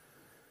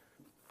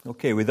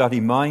Okay, with that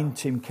in mind,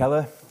 Tim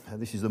Keller,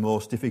 this is the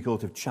most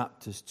difficult of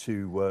chapters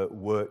to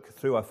work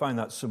through. I find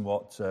that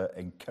somewhat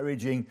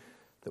encouraging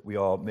that we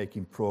are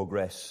making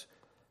progress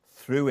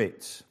through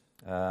it.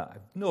 I've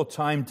no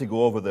time to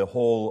go over the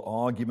whole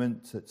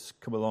argument that's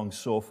come along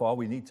so far.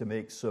 We need to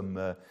make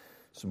some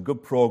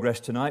good progress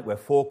tonight. We're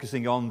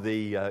focusing on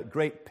the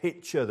great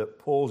picture that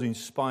Paul's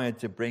inspired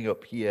to bring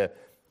up here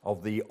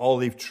of the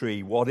olive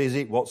tree. What is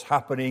it? What's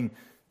happening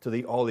to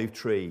the olive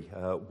tree?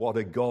 What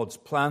are God's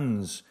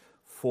plans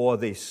for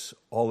this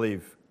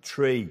olive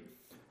tree?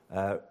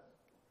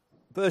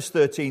 Verse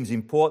 13 is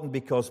important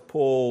because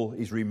Paul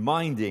is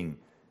reminding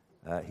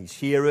his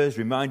hearers,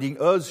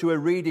 reminding us who are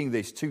reading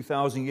this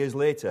 2,000 years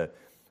later.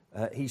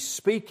 He's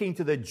speaking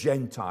to the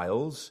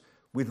Gentiles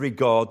with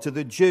regard to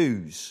the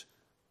Jews.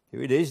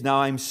 Here it is.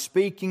 Now I'm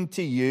speaking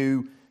to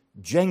you,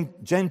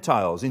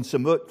 Gentiles,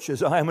 insomuch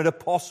as I am an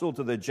apostle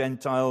to the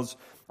Gentiles.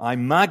 I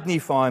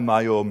magnify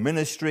my own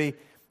ministry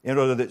in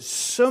order that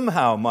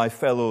somehow my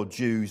fellow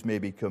Jews may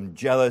become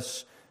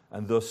jealous,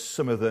 and thus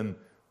some of them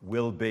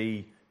will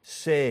be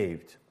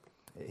saved.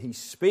 He's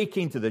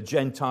speaking to the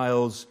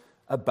Gentiles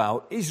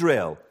about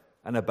Israel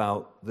and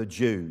about the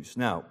Jews.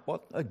 Now,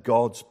 what are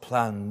God's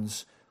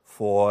plans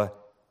for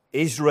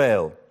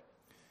Israel?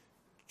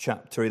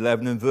 Chapter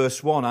 11 and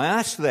verse 1. I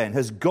ask then,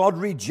 has God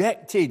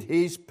rejected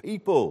his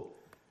people?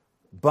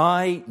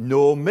 By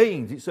no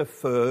means. It's a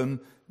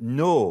firm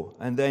no.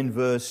 And then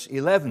verse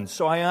 11.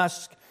 So I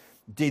ask,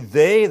 did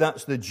they,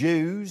 that's the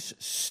Jews,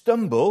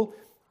 stumble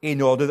in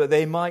order that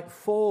they might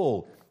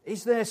fall?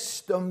 Is their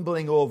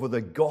stumbling over the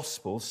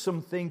gospel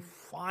something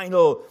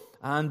final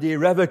and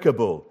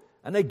irrevocable?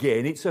 And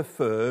again, it's a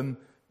firm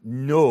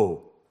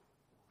no.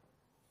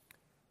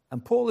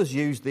 And Paul has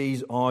used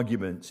these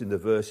arguments in the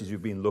verses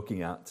we've been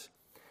looking at.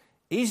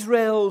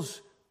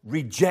 Israel's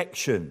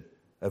rejection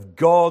of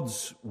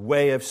God's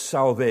way of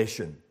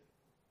salvation.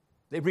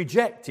 They've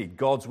rejected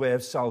God's way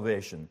of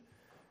salvation.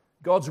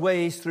 God's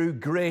way is through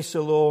grace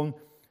alone,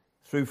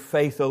 through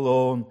faith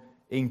alone,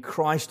 in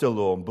Christ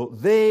alone.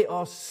 But they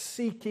are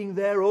seeking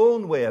their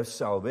own way of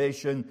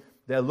salvation.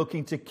 They're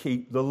looking to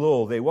keep the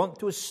law. They want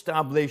to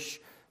establish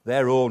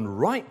their own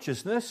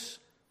righteousness.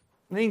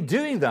 And in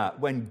doing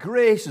that, when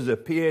grace has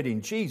appeared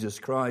in Jesus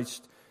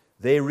Christ,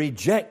 they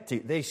reject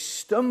it. They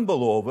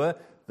stumble over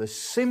the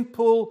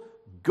simple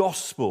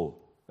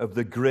gospel of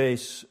the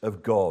grace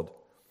of God.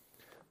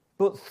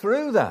 But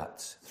through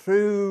that,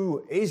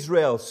 through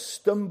Israel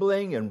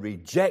stumbling and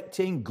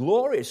rejecting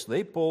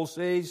gloriously, Paul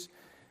says,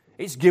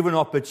 it's given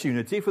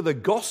opportunity for the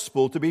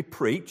gospel to be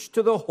preached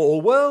to the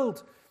whole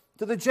world,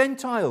 to the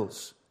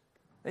Gentiles.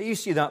 Now, you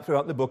see that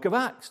throughout the book of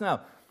Acts.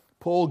 Now,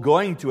 Paul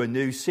going to a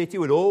new city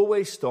would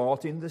always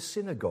start in the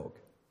synagogue.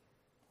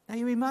 Now,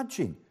 you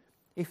imagine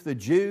if the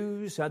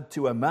Jews had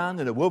to a man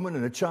and a woman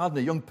and a child and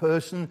a young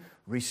person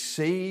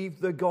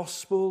receive the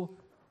gospel.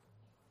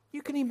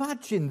 You can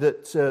imagine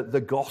that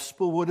the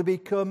gospel would have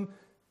become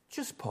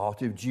just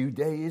part of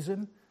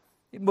Judaism.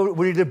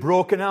 Would it have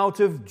broken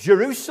out of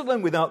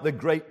Jerusalem without the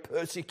great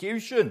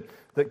persecution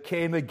that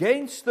came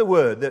against the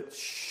word, that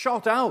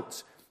shot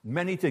out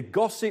many to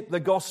gossip the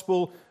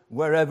gospel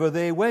wherever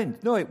they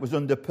went? No, it was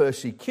under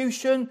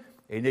persecution,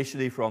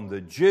 initially from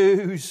the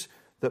Jews,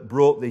 that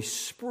brought the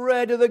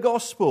spread of the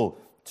gospel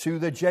to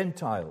the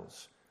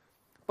Gentiles.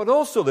 But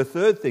also the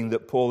third thing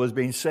that Paul has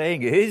been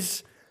saying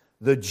is,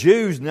 the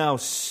Jews now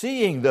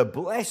seeing the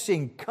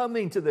blessing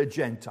coming to the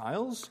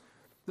Gentiles,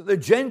 that the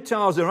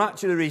Gentiles are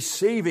actually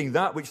receiving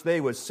that which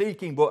they were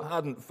seeking but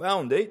hadn't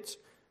found it,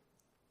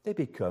 they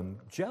become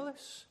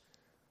jealous,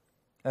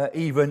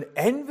 even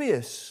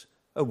envious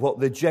of what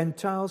the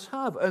Gentiles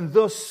have. And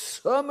thus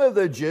some of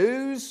the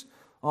Jews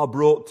are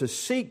brought to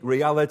seek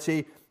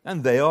reality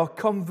and they are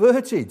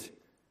converted.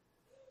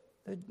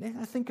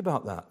 Think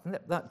about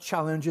that. That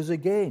challenges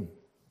again.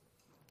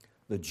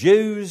 The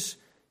Jews,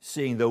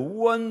 seeing the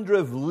wonder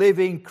of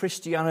living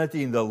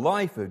Christianity in the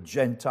life of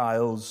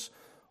Gentiles,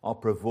 are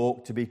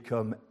provoked to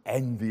become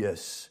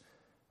envious.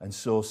 And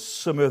so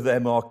some of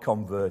them are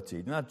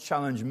converted. And that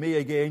challenge me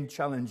again,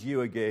 challenge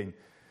you again.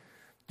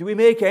 Do we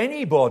make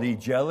anybody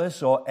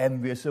jealous or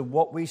envious of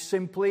what we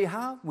simply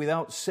have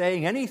without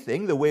saying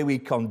anything? The way we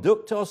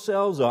conduct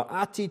ourselves, our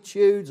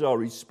attitudes, our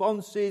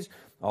responses,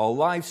 our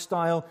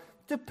lifestyle.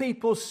 Do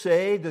people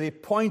say, do they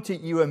point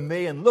at you and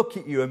me and look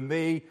at you and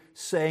me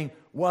saying,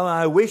 well,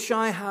 I wish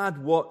I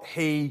had what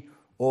he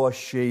or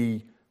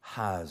she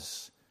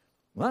has?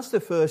 Well, that's the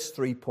first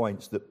 3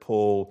 points that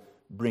Paul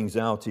brings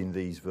out in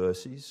these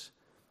verses.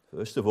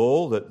 First of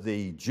all, that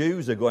the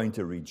Jews are going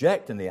to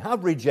reject, and they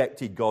have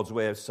rejected God's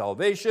way of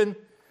salvation.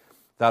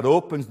 That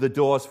opens the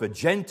doors for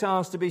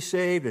Gentiles to be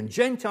saved, and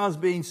Gentiles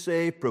being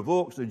saved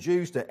provokes the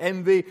Jews to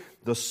envy.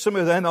 Thus some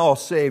of them are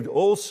saved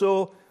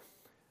also.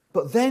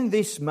 But then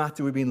this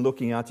matter we've been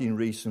looking at in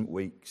recent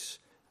weeks,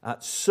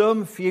 at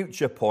some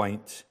future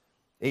point,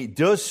 it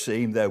does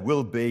seem there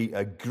will be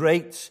a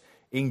great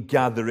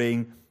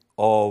ingathering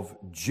of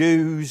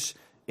Jews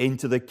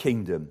into the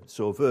kingdom.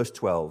 So verse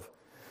 12.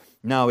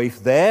 Now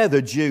if there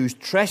the Jews'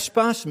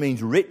 trespass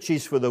means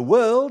riches for the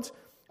world,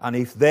 And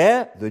if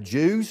there, the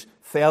Jews,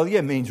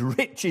 failure means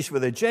riches for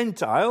the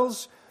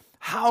Gentiles,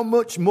 how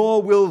much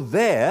more will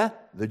there,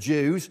 the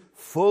Jews,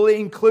 full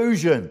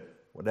inclusion,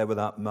 whatever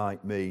that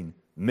might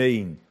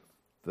mean?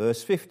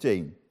 Verse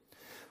 15.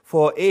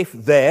 For if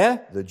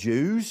there, the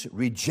Jews,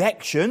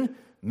 rejection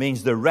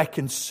means the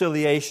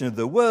reconciliation of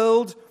the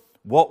world,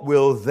 what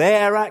will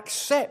their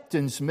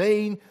acceptance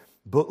mean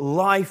but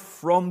life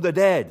from the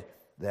dead?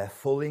 Their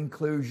full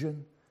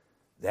inclusion,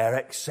 their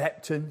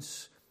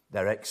acceptance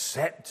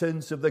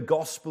of the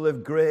gospel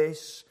of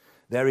grace,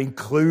 their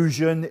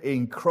inclusion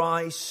in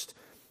Christ,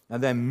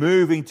 and then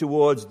moving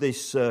towards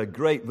this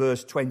great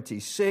verse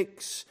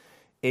 26,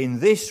 in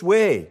this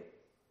way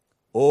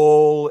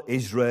all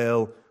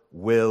Israel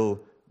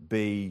will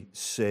be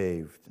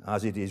saved.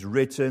 As it is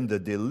written, the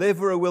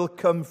deliverer will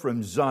come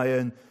from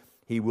Zion,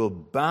 he will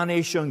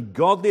banish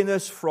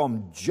ungodliness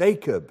from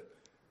Jacob,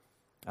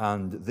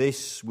 and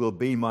this will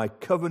be my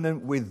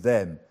covenant with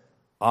them.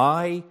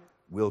 I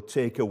will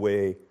take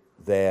away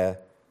their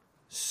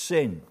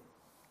sin.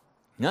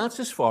 Now, that's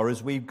as far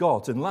as we've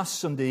got. And last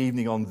Sunday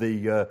evening on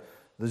the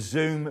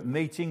Zoom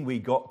meeting, we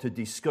got to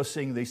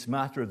discussing this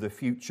matter of the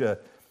future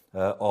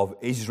of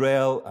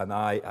Israel, and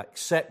I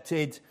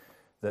accepted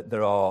that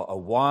there are a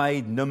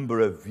wide number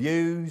of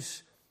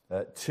views,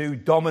 two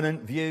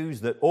dominant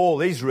views, that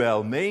all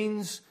Israel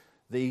means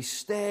the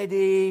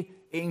steady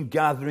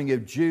ingathering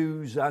of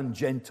Jews and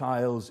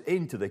Gentiles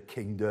into the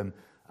kingdom,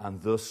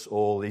 and thus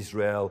all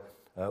Israel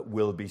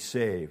will be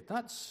saved.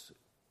 That's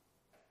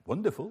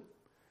wonderful.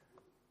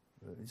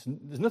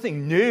 There's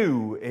nothing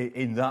new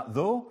in that,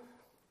 though.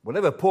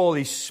 Whatever Paul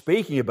is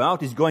speaking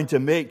about is going to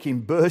make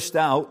him burst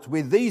out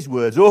with these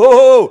words.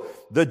 Oh,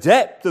 the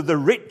depth of the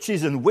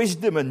riches and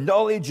wisdom and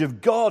knowledge of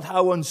God.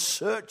 How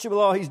unsearchable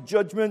are his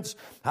judgments.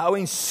 How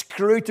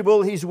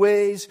inscrutable his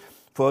ways.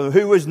 For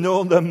who has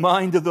known the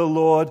mind of the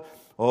Lord?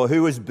 Or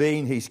who has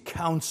been his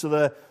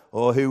counselor?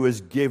 Or who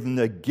has given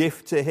a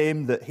gift to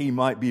him that he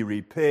might be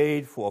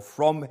repaid? For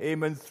from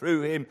him and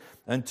through him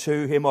and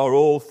to him are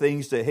all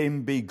things. To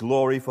him be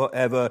glory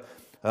forever.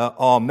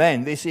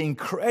 Amen. This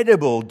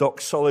incredible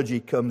doxology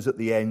comes at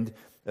the end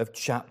of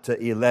chapter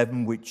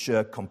 11, which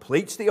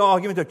completes the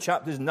argument of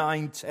chapters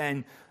 9,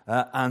 10,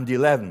 and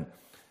 11.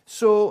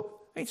 So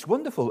it's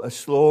wonderful, a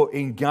slow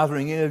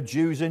ingathering in of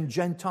Jews and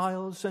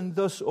Gentiles, and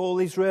thus all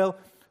Israel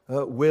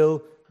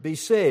will be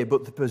saved.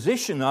 But the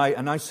position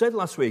I said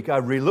last week, I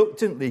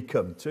reluctantly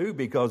come to,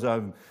 because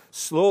I'm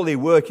slowly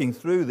working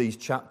through these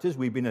chapters.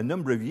 We've been a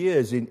number of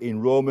years in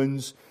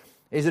Romans,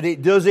 is that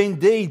it does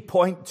indeed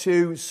point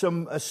to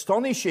some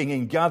astonishing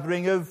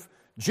ingathering of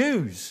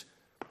Jews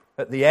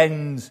at the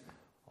end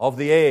of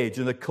the age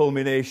and the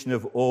culmination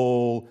of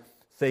all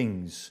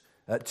things.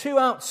 Two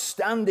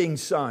outstanding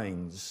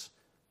signs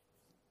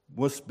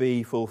must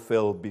be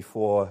fulfilled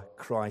before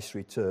Christ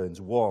returns.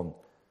 One,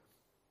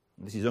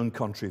 and this is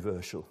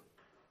uncontroversial,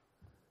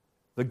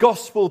 the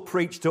gospel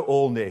preached to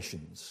all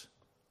nations.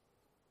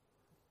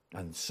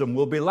 And some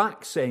will be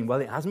lax, saying,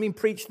 well, it hasn't been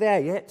preached there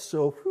yet,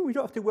 so we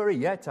don't have to worry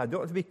yet. I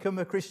don't have to become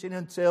a Christian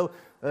until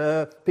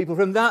people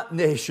from that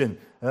nation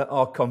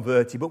are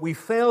converted. But we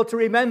fail to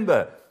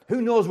remember,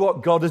 who knows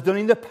what God has done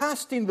in the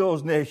past in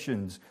those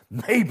nations?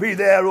 Maybe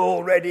they're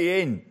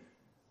already in.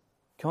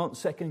 Can't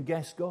second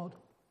guess God.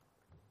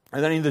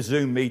 And then in the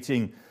Zoom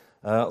meeting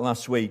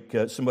last week,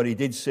 somebody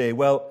did say,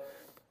 well,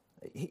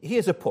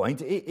 here's a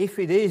point. If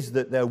it is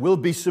that there will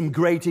be some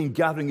great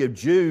ingathering of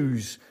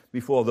Jews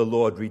before the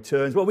Lord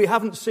returns, well, we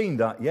haven't seen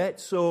that yet,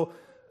 so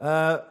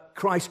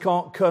Christ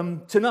can't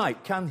come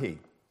tonight, can he?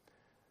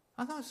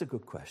 I thought that's a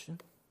good question.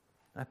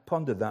 I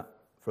pondered that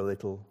for a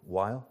little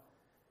while.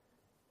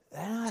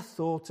 Then I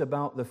thought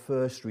about the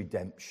first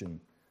redemption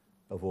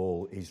of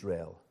all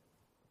Israel.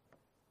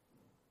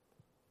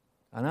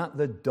 And at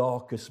the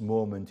darkest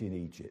moment in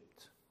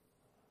Egypt,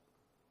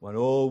 when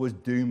all was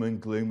doom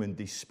and gloom and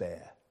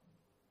despair,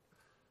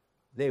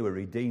 they were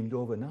redeemed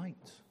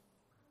overnight.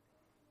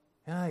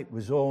 Yeah, it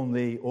was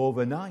only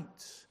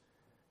overnight.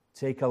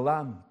 Take a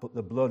lamb, put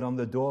the blood on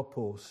the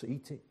doorposts,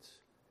 eat it,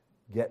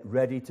 get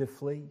ready to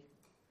flee.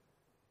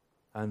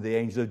 And the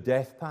angel of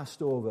death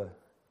passed over.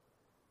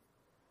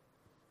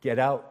 Get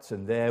out,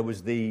 and there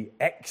was the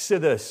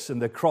Exodus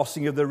and the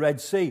crossing of the Red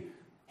Sea.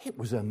 It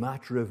was a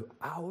matter of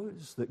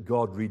hours that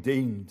God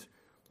redeemed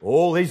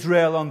all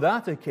Israel on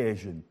that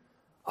occasion.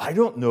 I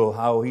don't know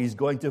how he's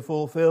going to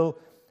fulfill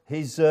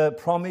his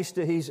promise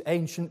to his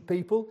ancient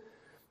people.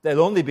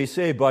 They'll only be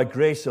saved by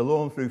grace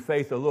alone, through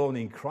faith alone,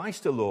 in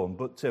Christ alone.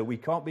 But we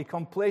can't be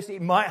complacent.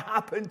 It might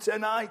happen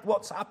tonight.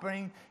 What's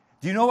happening?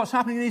 Do you know what's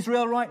happening in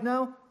Israel right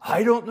now?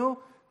 I don't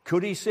know.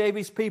 Could he save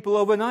his people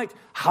overnight?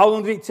 How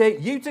long did it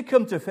take you to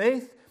come to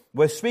faith?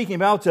 We're speaking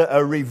about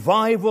a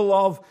revival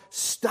of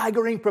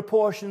staggering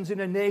proportions in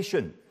a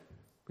nation.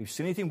 We've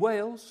seen it in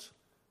Wales,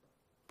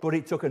 but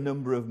it took a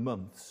number of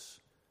months.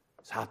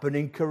 It's happened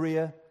in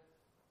Korea.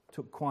 It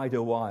took quite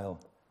a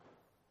while.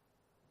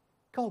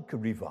 God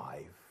could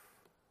revive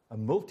a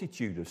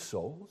multitude of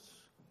souls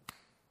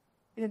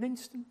in an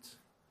instant.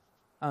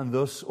 And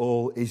thus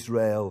all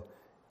Israel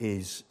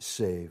is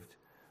saved.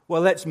 Well,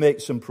 let's make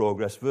some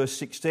progress. Verse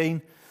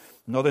 16,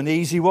 not an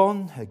easy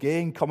one.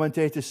 Again,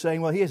 commentators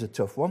saying, well, here's a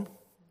tough one.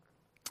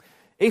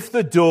 If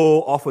the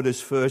dough offered as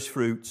first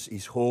fruits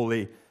is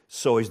holy,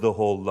 so is the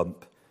whole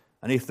lump.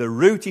 And if the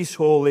root is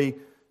holy,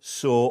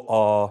 so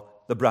are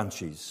the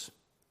branches.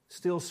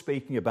 Still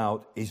speaking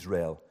about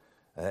Israel.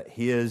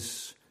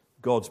 Here's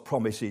God's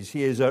promises.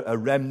 Here's a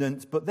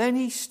remnant. But then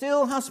he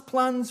still has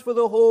plans for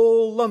the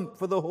whole lump,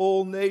 for the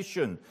whole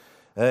nation.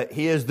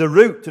 Here's the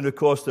root. And of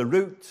course, the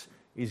root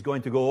is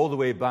going to go all the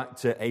way back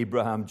to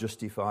Abraham,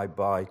 justified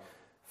by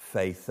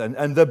faith.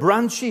 And the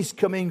branches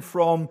coming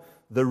from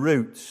the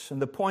roots. And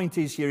the point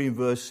is here in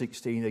verse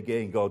 16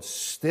 again, God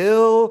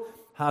still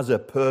has a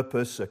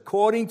purpose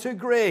according to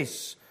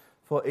grace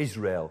for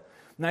Israel.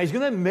 Now he's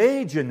going to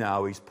major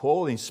now, is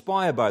Paul,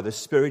 inspired by the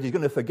Spirit. He's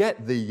going to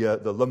forget the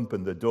lump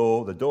and the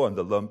dough and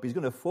the lump. He's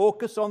going to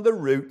focus on the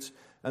root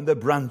and the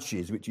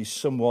branches, which is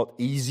somewhat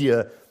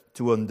easier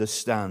to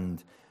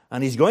understand.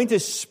 And he's going to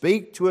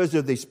speak to us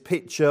of this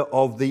picture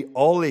of the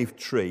olive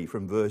tree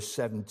from verse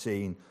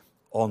 17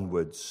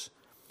 onwards.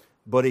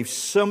 But if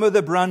some of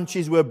the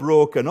branches were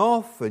broken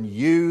off, and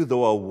you,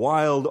 though a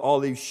wild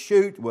olive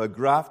shoot, were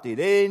grafted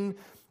in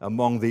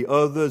among the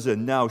others,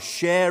 and now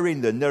sharing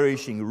the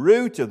nourishing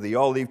root of the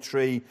olive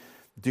tree,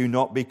 do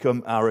not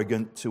become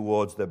arrogant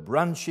towards the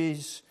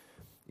branches.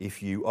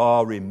 If you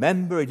are,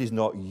 remember, it is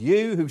not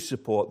you who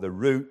support the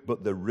root,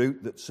 but the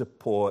root that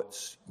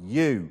supports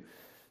you.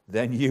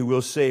 Then you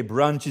will say,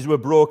 branches were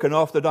broken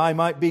off that I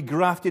might be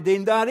grafted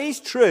in. That is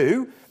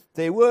true.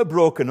 They were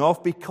broken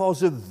off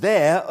because of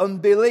their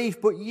unbelief,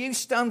 but you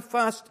stand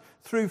fast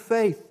through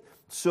faith.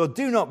 So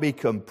do not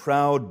become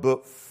proud,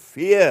 but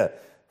fear.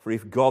 For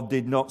if God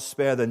did not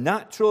spare the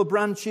natural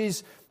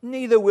branches,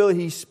 neither will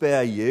he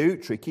spare you.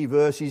 Tricky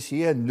verses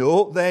here.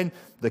 Note then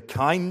the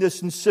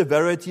kindness and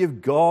severity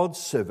of God,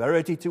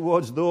 severity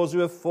towards those who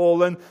have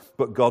fallen,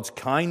 but God's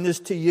kindness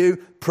to you,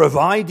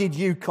 provided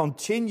you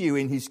continue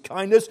in his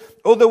kindness.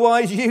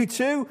 Otherwise you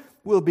too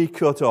will be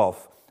cut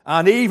off.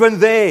 And even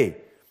they,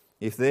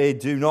 if they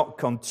do not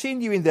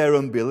continue in their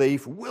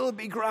unbelief, will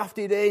be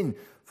grafted in,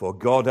 for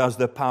God has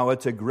the power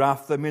to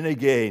graft them in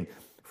again.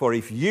 For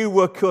if you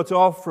were cut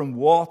off from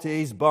what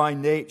is by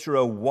nature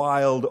a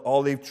wild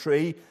olive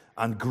tree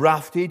and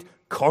grafted,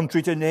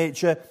 contrary to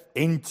nature,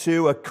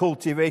 into a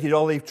cultivated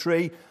olive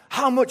tree,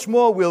 how much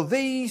more will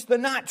these, the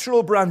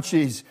natural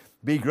branches,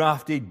 be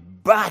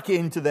grafted back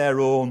into their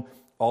own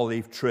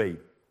olive tree?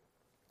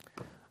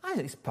 I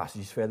think this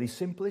passage is fairly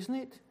simple, isn't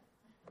it?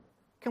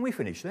 Can we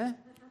finish there?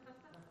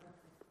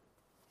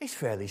 It's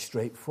fairly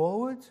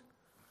straightforward.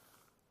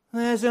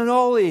 There's an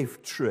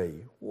olive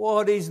tree.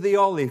 What is the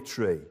olive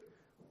tree?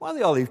 Well,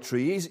 the olive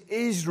tree is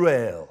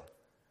Israel.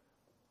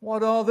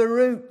 What are the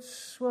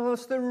roots? Well,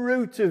 it's the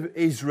root of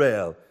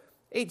Israel.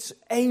 It's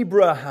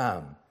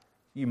Abraham.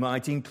 You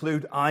might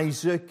include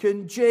Isaac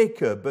and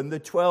Jacob and the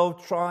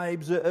 12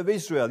 tribes of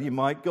Israel. You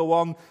might go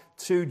on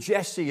to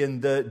Jesse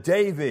and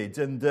David,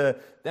 and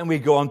then we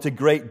go on to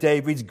great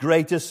David's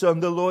greater son,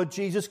 the Lord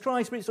Jesus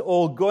Christ. But it's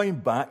all going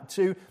back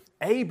to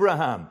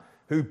Abraham,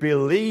 who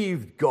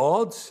believed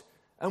God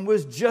and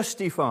was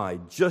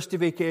justified.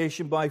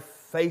 Justification by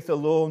faith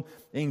alone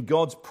in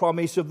God's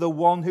promise of the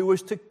one who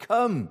was to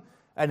come.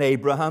 And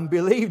Abraham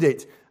believed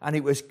it, and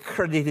it was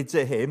credited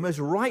to him as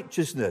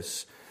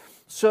righteousness.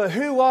 So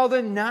who are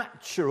the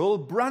natural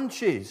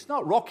branches?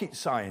 Not rocket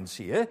science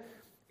here.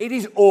 It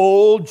is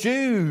all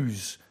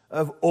Jews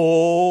of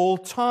all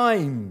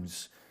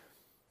times.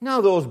 Now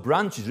those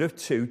branches are of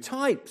two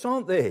types,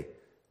 aren't they?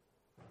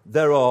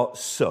 There are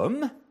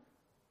some,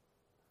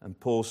 and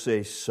Paul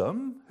says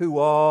some, who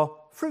are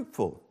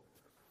fruitful.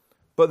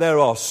 But there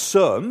are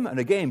some, and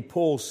again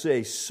Paul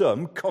says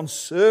some,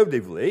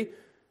 conservatively,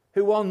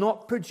 who are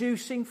not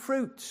producing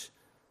fruit.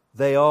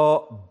 They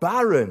are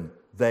barren.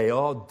 They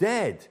are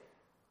dead.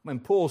 When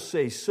Paul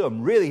says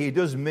some, really he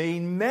does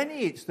mean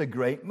many. It's the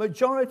great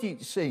majority,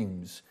 it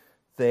seems.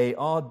 They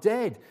are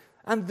dead.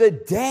 And the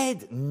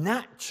dead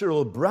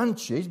natural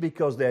branches,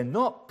 because they're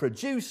not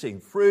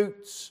producing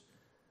fruits,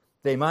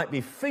 they might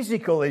be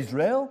physical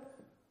Israel,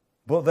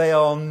 but they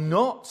are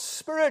not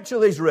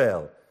spiritual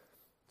Israel.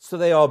 So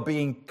they are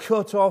being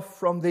cut off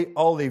from the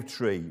olive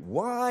tree.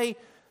 Why?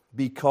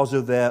 Because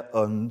of their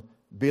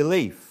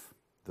unbelief.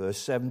 Verse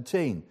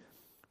 17.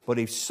 But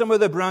if some of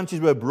the branches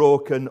were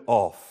broken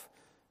off,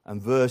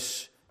 and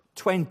verse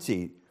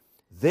 20,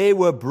 they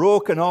were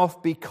broken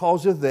off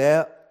because of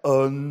their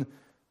unbelief.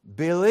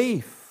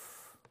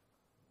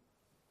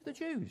 The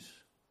Jews,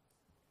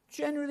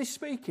 generally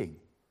speaking,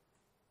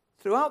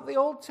 throughout the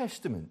Old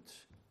Testament,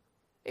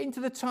 into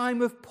the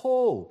time of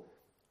Paul,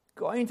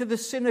 going to the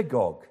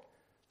synagogue,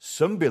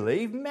 some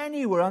believed,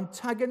 many were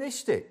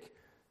antagonistic.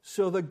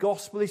 So the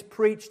gospel is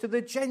preached to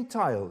the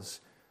Gentiles,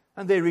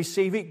 and they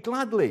receive it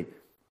gladly.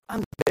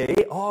 And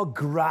they are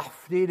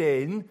grafted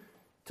in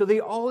to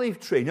the olive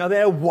tree. Now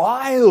they're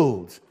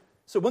wild.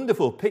 It's a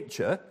wonderful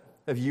picture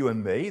of you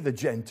and me, the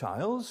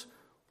Gentiles.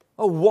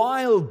 A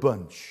wild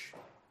bunch.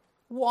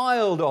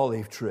 Wild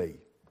olive tree.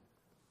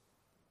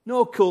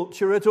 No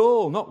culture at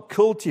all, not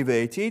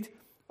cultivated.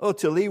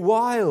 utterly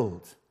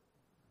wild.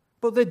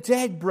 But the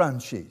dead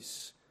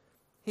branches,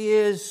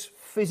 here's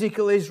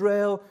physical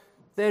Israel.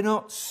 They're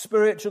not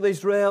spiritual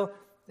Israel.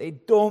 They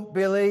don't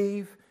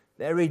believe.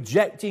 They're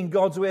rejecting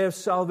God's way of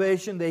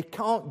salvation. They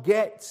can't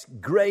get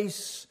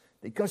grace.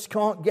 They just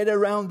can't get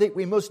around it.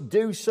 We must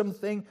do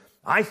something.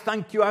 I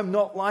thank you, I'm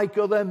not like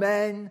other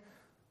men.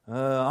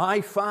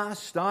 I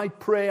fast, I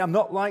pray. I'm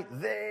not like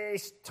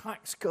this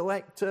tax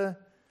collector.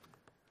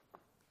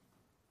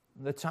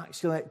 The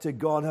tax collector,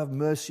 God have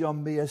mercy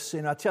on me, a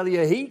sinner. I tell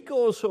you, he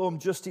goes home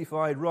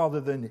justified rather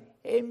than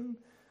him.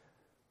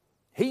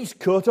 He's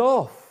cut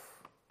off.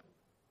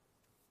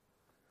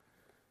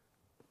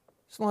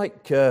 It's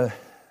like, very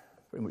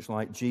much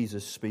like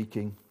Jesus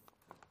speaking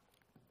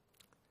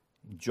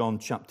in John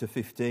chapter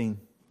 15.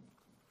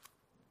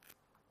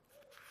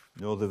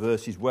 You know the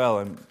verses well.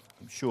 I'm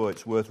sure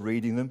it's worth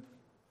reading them.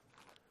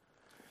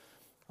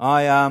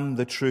 I am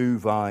the true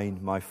vine.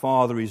 My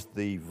Father is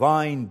the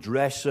vine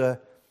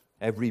dresser.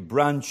 Every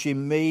branch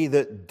in me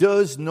that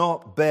does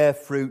not bear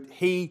fruit,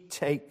 he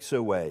takes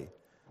away.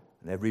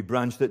 And every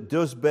branch that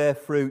does bear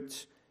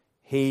fruit,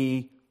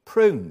 he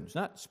prunes.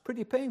 That's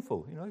pretty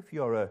painful. You know, if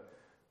you're a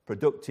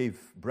productive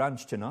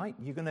branch tonight,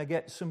 you're going to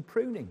get some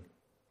pruning.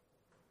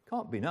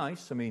 Can't be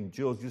nice. I mean,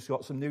 Joe's just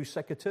got some new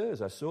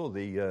secateurs. I saw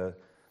the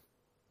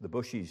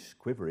bushes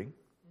quivering.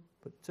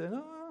 But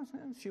no,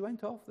 she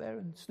went off there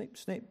and snip,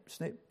 snip,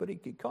 snip. But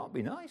it can't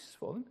be nice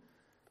for them.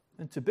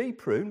 And to be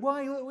pruned,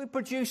 why? Look, we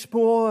produce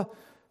more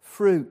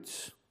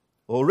fruit.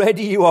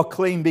 Already you are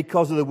clean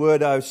because of the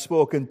word I have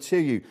spoken to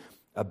you.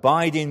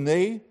 Abide in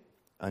me,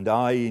 and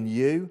I in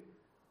you.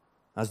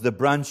 As the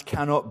branch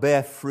cannot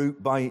bear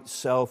fruit by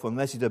itself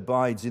unless it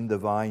abides in the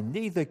vine,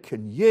 neither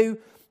can you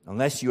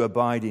unless you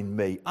abide in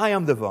me. I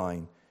am the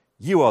vine,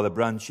 you are the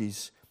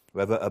branches.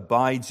 Whoever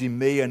abides in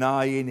me and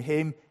I in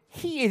him,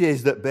 he it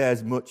is that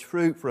bears much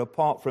fruit, for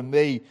apart from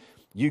me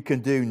you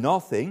can do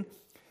nothing.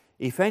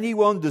 If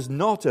anyone does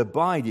not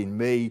abide in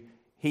me,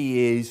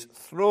 he is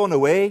thrown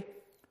away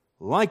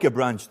like a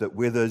branch that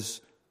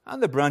withers,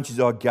 and the branches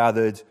are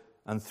gathered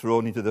and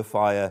thrown into the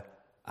fire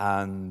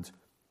and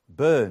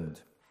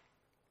burned.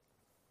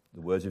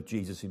 The words of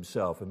Jesus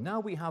himself. And now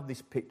we have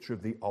this picture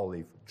of the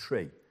olive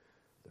tree.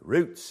 The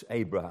roots,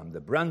 Abraham.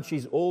 The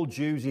branches, all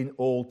Jews in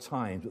all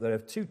times. But there are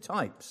two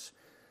types.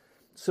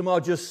 Some are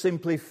just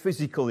simply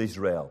physical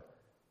Israel,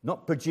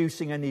 not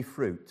producing any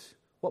fruit.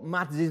 What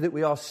matters is that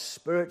we are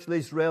spiritual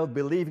Israel,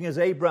 believing as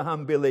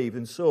Abraham believed.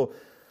 And so,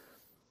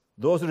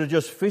 those that are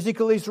just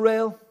physical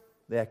Israel,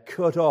 they're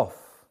cut off.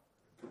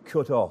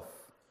 Cut off.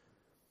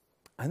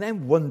 And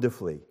then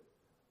wonderfully,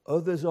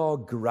 others are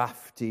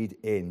grafted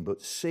in.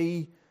 But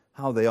see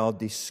how they are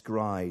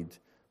described.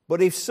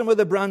 But if some of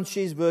the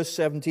branches, verse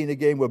 17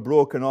 again, were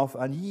broken off,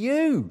 and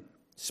you,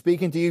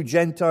 speaking to you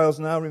Gentiles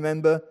now,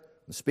 remember,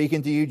 I'm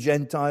speaking to you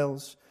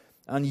Gentiles,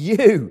 and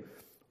you,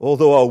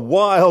 although a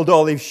wild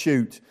olive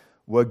shoot,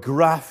 were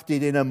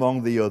grafted in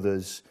among the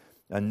others,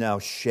 and now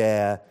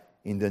share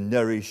in the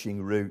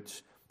nourishing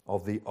root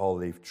of the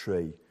olive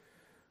tree.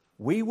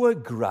 We were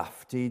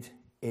grafted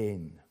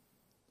in.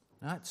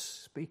 That's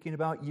speaking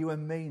about you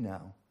and me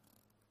now.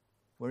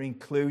 We're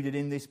included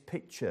in this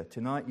picture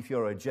tonight. If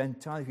you're a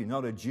Gentile, if you're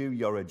not a Jew,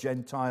 you're a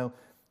Gentile.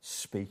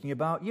 Speaking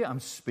about you.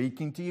 I'm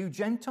speaking to you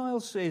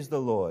Gentiles, says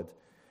the Lord.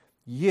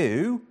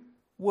 You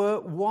were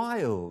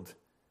wild,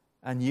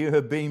 and you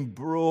have been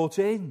brought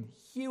in.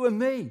 You and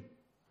me.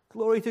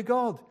 Glory to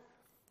God.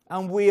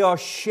 And we are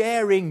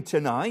sharing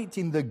tonight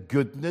in the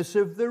goodness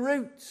of the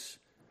roots.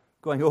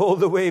 Going all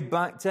the way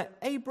back to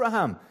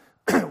Abraham.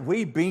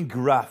 We've been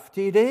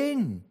grafted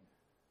in.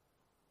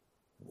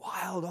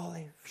 Wild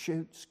olive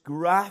shoots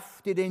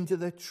grafted into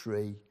the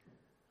tree.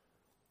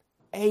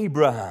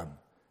 Abraham,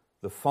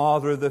 the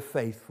father of the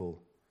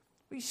faithful.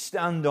 We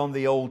stand on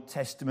the Old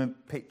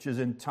Testament pictures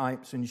and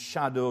types and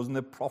shadows and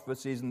the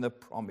prophecies and the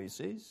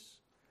promises.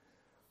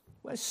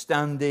 We're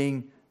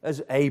standing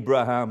as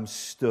Abraham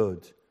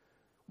stood.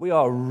 We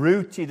are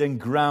rooted and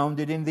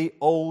grounded in the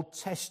Old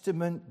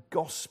Testament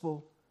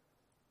gospel,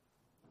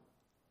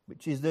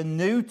 which is the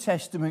New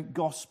Testament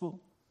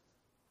gospel.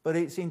 But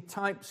it's in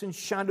types and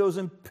shadows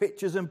and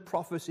pictures and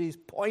prophecies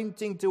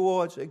pointing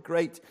towards a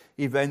great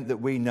event that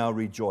we now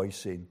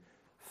rejoice in.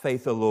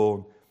 Faith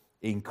alone,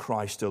 in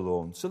Christ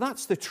alone. So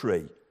that's the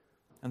tree.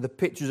 And the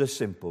pictures are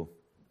simple.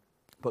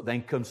 But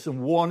then come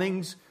some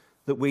warnings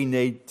that we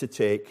need to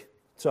take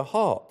to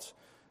heart.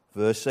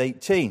 Verse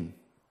 18.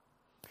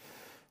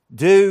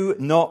 Do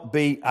not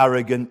be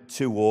arrogant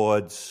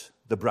towards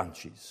the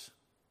branches.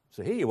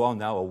 So here you are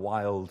now, a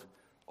wild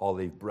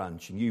olive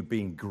branch, and you've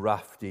been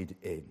grafted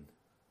in.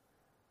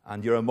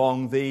 And you're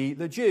among the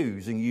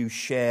Jews, and you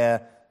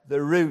share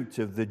the root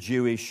of the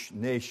Jewish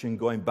nation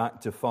going back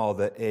to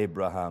Father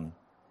Abraham.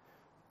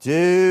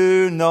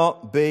 Do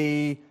not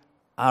be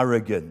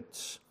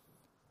arrogant.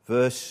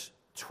 Verse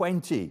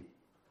 20.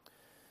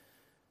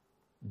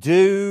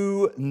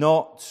 Do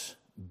not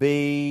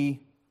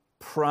be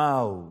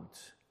proud.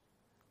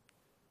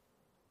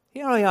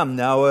 Here I am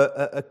now,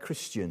 a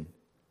Christian.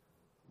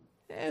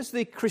 There's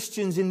the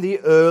Christians in the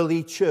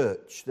early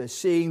church. They're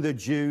seeing the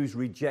Jews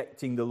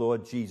rejecting the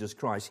Lord Jesus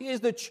Christ.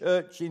 Here's the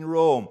church in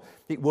Rome.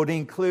 It would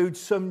include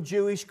some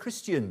Jewish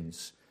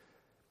Christians.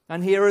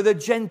 And here are the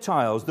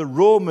Gentiles, the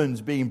Romans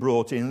being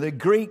brought in, the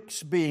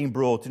Greeks being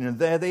brought in, and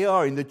there they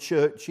are in the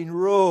church in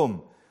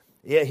Rome.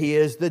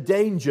 Here's the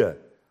danger.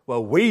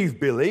 Well, we've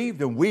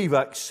believed and we've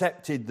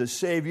accepted the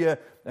Savior,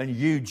 and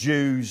you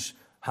Jews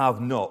have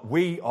not.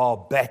 We are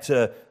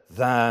better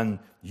than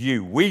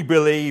you. We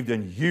believed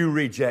and you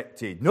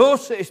rejected. No,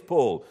 says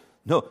Paul.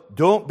 No,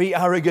 don't be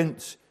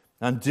arrogant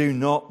and do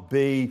not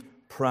be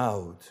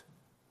proud.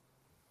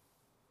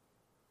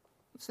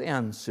 What's the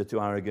answer to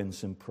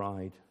arrogance and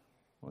pride?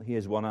 Well,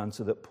 here's one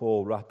answer that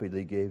Paul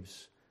rapidly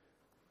gives.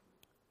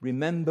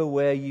 Remember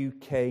where you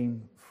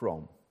came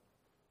from.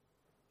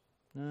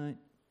 Right?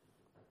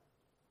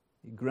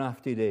 You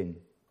grafted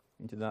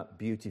into that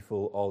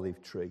beautiful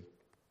olive tree.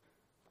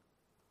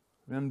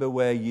 Remember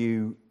where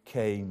you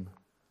came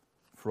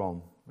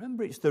from.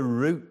 Remember, it's the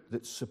root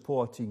that's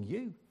supporting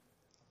you,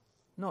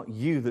 not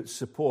you that's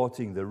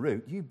supporting the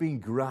root. You've been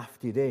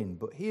grafted in.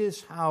 But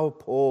here's how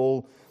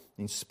Paul,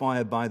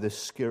 inspired by the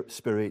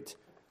Spirit,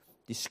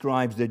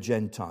 describes the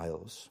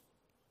Gentiles.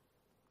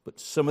 But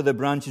some of the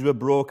branches were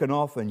broken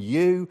off, and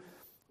you,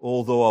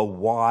 although a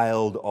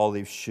wild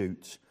olive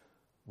shoot,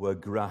 were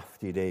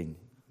grafted in.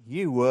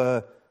 You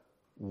were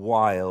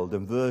wild.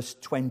 And verse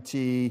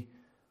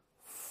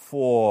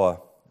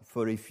 24,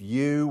 for if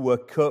you were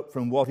cut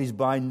from what is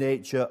by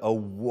nature a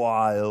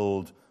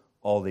wild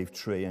olive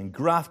tree and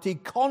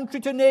grafted contrary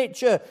to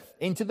nature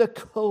into the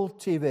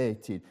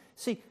cultivated.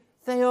 See,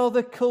 they are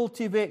the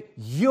cultivated.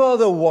 You're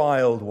the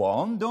wild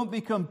one. Don't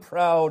become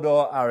proud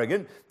or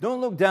arrogant.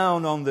 Don't look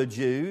down on the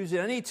Jews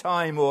at any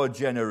time or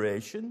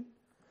generation.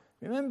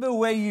 Remember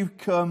where you've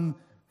come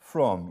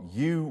from.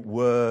 You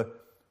were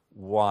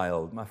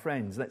wild. My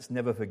friends, let's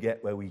never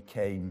forget where we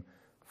came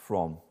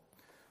from.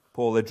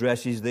 Paul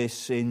addresses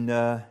this in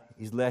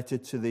his letter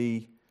to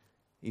the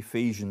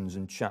Ephesians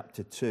in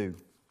chapter 2.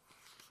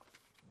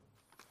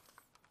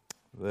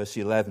 Verse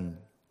 11.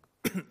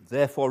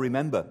 Therefore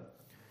remember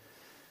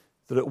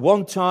that at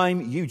one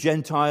time you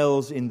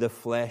Gentiles in the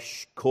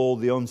flesh,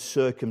 called the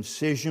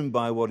uncircumcision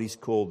by what is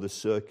called the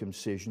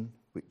circumcision,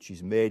 which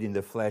is made in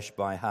the flesh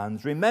by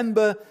hands.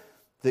 Remember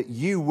that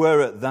you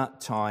were at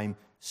that time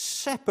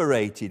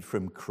separated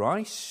from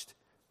Christ,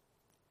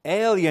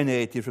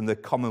 alienated from the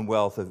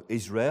commonwealth of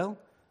Israel,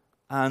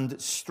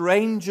 and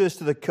strangers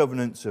to the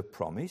covenants of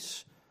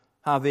promise,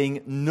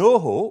 having no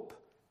hope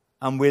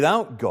and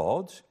without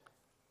God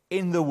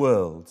in the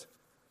world.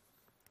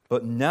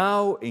 But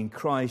now in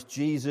Christ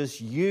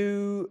Jesus,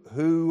 you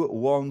who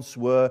once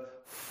were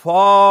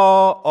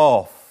far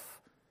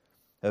off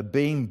are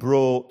being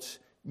brought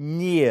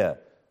near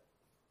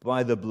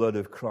by the blood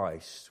of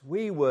Christ.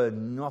 We were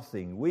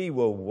nothing. We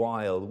were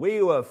wild.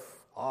 We were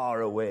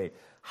far away.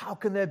 How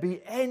can there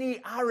be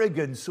any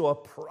arrogance or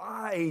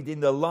pride in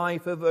the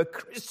life of a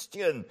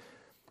Christian?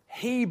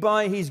 He,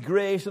 by his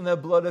grace and the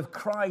blood of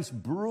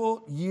Christ,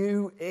 brought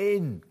you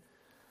in.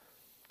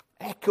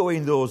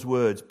 Echoing those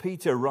words,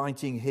 Peter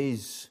writing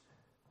his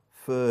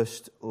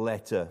first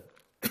letter.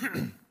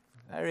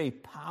 Very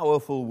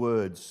powerful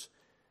words.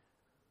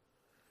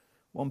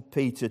 1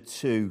 Peter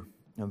 2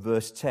 and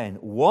verse 10.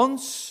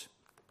 Once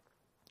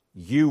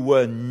you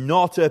were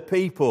not a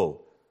people,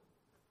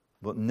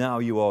 but now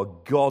you are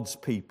God's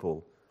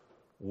people.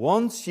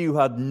 Once you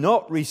had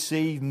not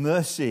received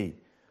mercy,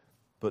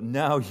 but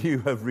now you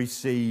have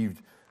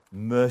received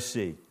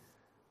mercy.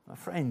 My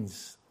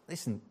friends,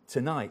 listen,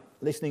 tonight,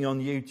 listening on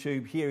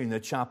YouTube, here in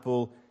the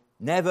chapel,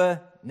 never,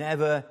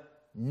 never,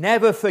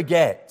 never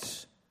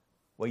forget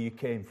where you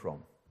came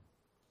from.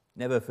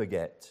 Never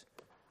forget.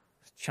 I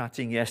was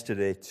chatting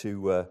yesterday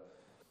to a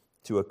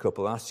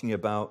couple, asking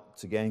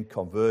about, again,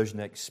 conversion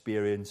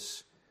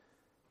experience.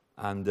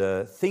 And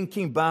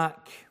thinking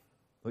back,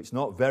 well, it's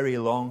not very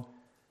long,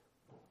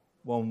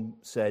 one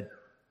said,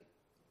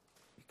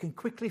 you can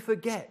quickly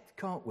forget,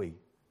 can't we?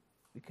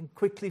 We can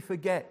quickly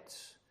forget.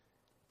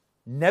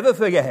 Never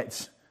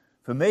forget.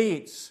 For me,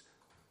 it's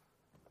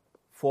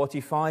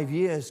 45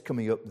 years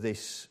coming up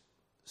this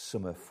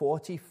summer.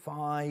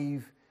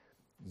 45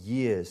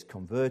 years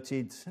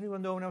converted.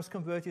 Anyone know when I was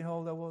converted how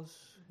old I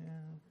was? Yeah,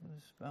 it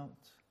was about,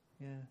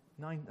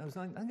 I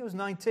think I was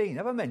 19.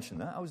 Have I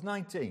mentioned that? I was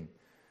 19.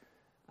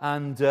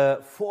 And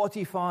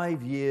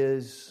 45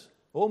 years,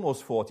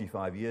 almost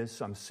 45 years,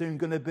 I'm soon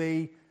going to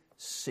be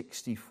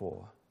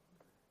 64.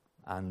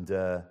 And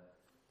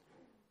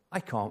I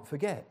can't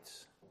forget.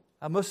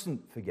 I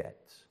mustn't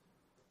forget.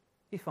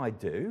 If I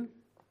do,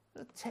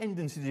 a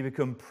tendency to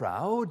become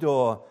proud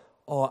or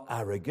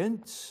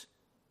arrogant.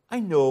 I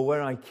know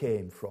where I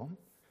came from.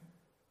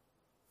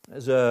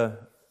 I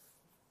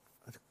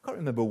can't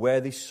remember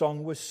where this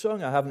song was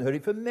sung. I haven't heard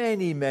it for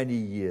many, many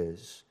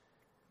years.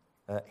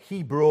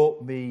 He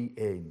brought me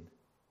in.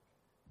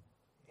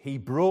 He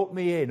brought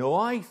me in. Oh,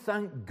 I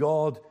thank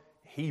God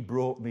he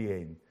brought me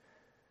in.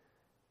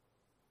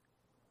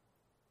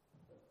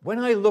 When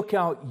I look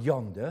out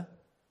yonder,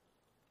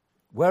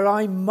 where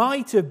I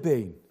might have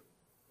been,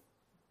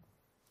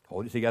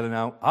 Hold it together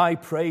now. I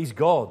praise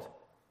God.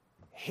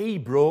 He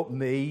brought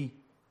me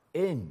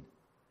in.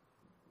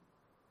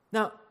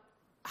 Now,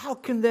 how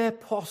can there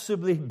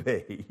possibly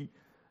be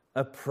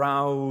a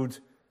proud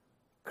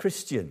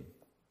Christian?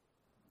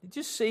 It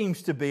just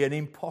seems to be an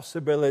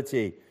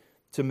impossibility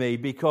to me,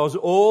 because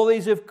all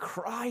is of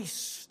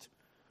Christ.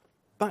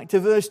 Back to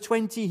verse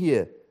 20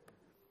 here.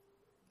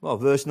 Well,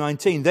 verse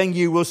 19. Then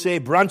you will say,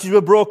 branches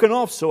were broken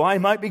off so I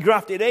might be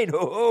grafted in.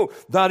 Oh,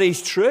 that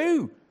is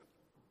true.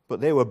 But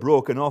they were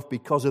broken off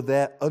because of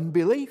their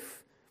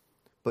unbelief.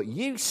 But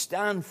you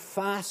stand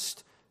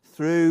fast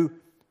through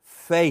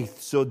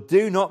faith. So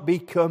do not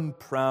become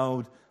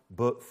proud,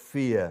 but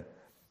fear.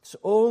 It's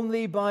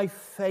only by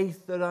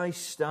faith that I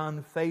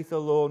stand, faith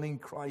alone in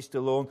Christ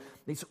alone.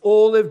 It's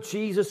all of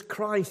Jesus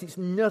Christ. It's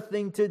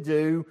nothing to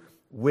do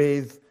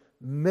with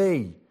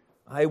me.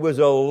 I was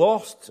a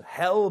lost,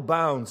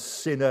 hell-bound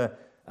sinner,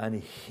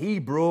 and He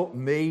brought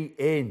me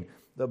in.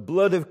 The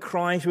blood of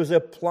Christ was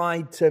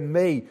applied to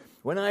me.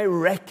 When I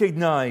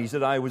recognized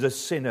that I was a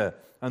sinner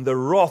and the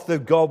wrath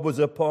of God was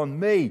upon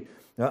me,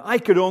 now, I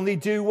could only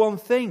do one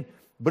thing.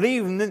 But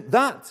even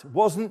that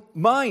wasn't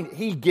mine.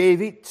 He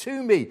gave it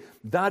to me.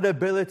 That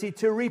ability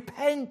to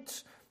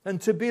repent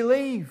and to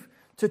believe,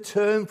 to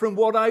turn from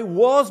what I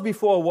was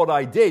before what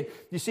I did.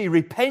 You see,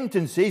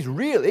 repentance is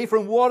really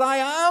from what I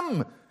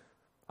am.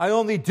 I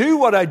only do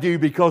what I do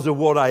because of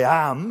what I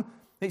am.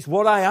 It's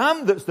what I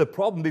am that's the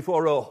problem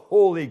before a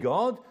holy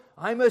God.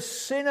 I'm a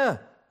sinner,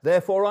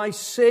 therefore I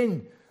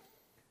sin.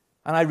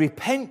 And I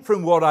repent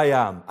from what I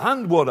am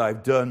and what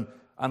I've done,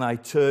 and I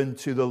turn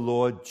to the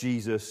Lord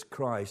Jesus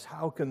Christ.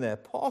 How can there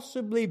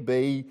possibly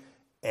be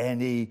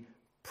any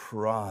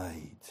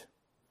pride?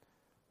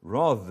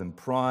 Rather than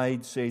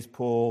pride, says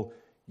Paul,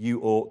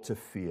 you ought to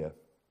fear.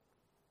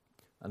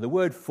 And the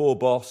word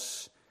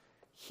phobos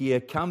here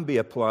can be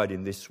applied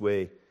in this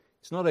way.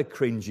 It's not a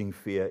cringing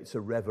fear, it's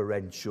a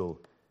reverential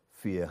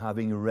fear,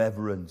 having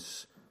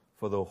reverence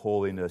for the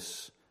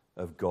holiness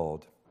of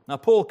God. Now,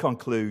 Paul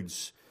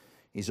concludes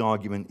his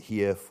argument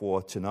here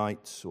for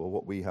tonight, or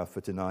what we have for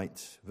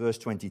tonight. Verse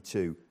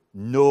 22,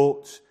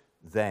 note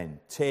then,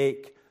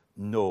 take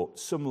note,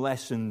 some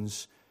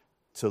lessons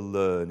to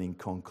learn in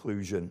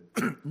conclusion.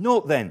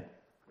 Note then,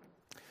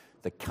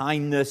 the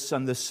kindness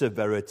and the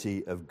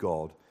severity of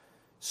God.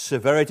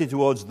 Severity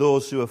towards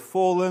those who have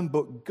fallen,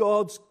 but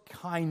God's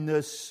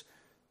kindness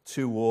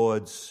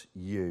towards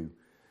you.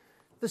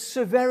 The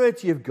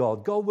severity of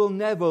God. God will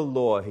never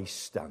lower His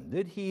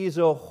standard. He is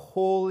a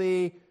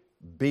holy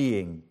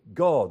being.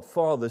 God,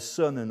 Father,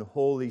 Son, and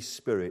Holy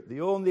Spirit.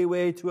 The only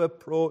way to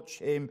approach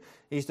Him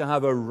is to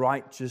have a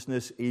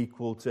righteousness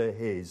equal to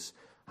His.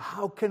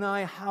 How can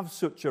I have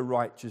such a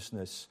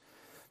righteousness?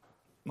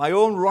 My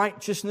own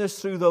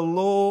righteousness through the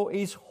law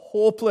is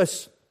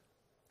hopeless.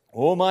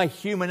 All my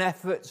human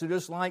efforts are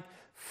just like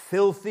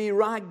filthy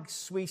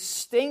rags. We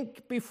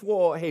stink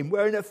before Him.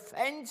 We're an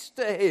offense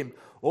to Him.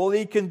 All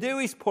He can do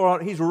is pour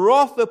out His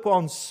wrath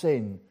upon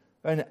sin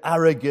and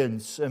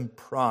arrogance and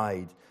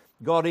pride.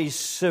 God is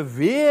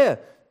severe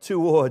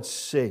towards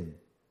sin,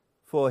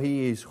 for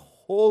He is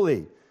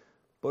holy.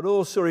 But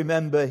also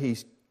remember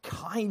His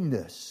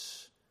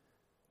kindness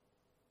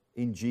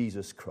in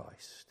Jesus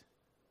Christ.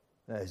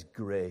 There's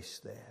grace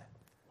there.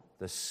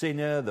 The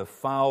sinner, the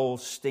foul,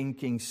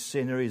 stinking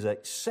sinner, is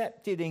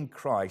accepted in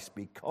Christ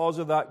because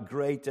of that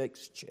great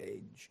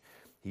exchange.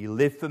 He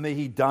lived for me,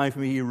 He died for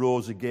me, He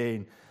rose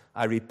again.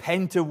 I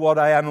repent of what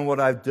I am and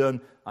what I've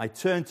done. I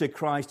turn to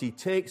Christ. He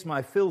takes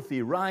my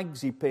filthy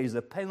rags. He pays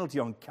the penalty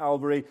on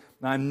Calvary.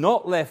 I'm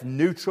not left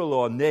neutral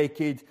or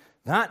naked.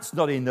 That's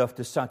not enough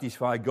to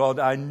satisfy God.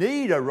 I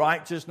need a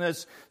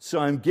righteousness, so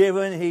I'm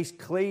given His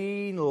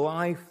clean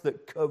life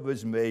that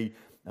covers me.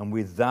 And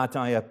with that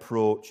I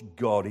approach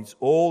God. It's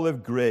all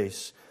of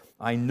grace.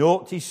 I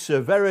note His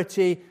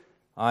severity.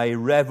 I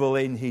revel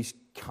in His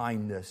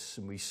kindness.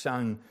 And we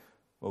sang,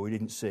 well, we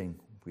didn't sing.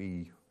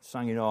 We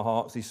sang in our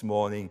hearts this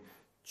morning,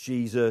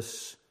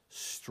 Jesus,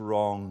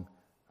 strong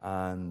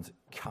and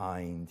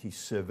kind. His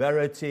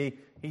severity,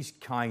 His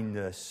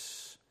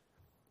kindness,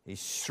 His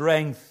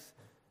strength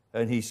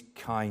and His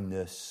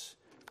kindness.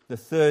 The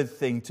third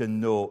thing to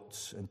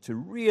note and to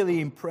really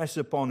impress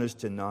upon us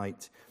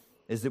tonight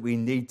is that we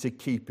need to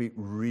keep it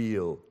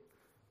real.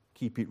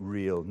 Keep it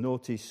real.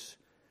 Notice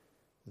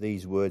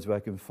these words, if I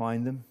can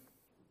find them.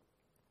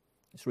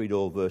 Let's read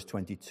all verse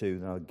 22,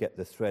 and I'll get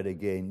the thread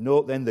again.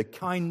 Note then the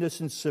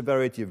kindness and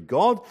severity of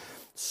God.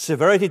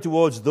 Severity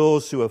towards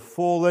those who have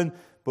fallen,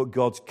 but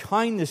God's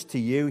kindness to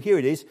you, here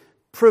it is,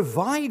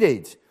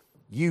 provided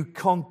you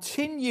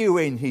continue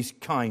in His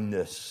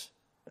kindness.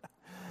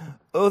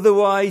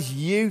 Otherwise,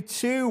 you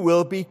too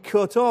will be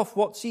cut off.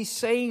 What's He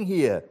saying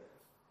here?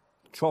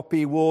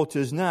 Choppy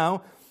waters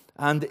now,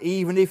 and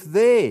even if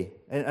they,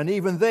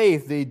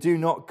 if they do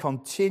not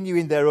continue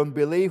in their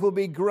unbelief, will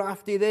be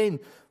grafted in,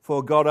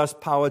 for God has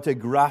power to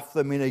graft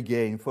them in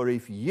again. For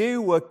if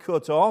you were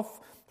cut off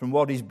from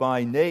what is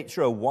by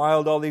nature a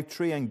wild olive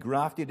tree and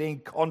grafted in,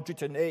 contrary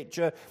to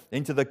nature,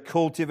 into the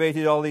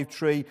cultivated olive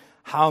tree,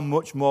 how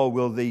much more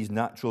will these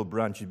natural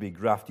branches be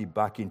grafted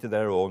back into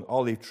their own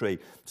olive tree?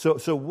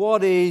 So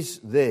what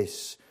is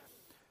this?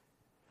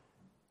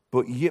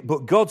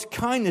 But God's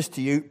kindness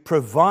to you,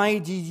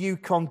 provided you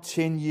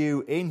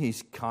continue in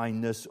his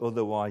kindness,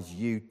 otherwise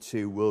you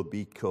too will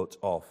be cut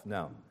off.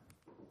 Now,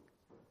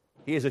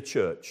 here's a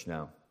church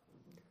now.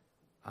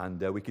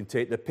 And we can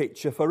take the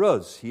picture for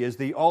us. Here's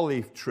the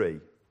olive tree.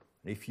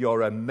 If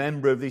you're a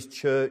member of this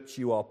church,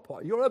 you're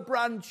a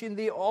branch in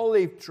the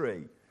olive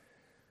tree.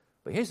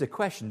 But here's the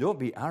question, don't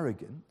be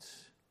arrogant.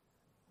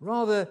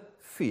 Rather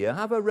fear,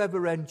 have a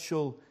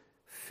reverential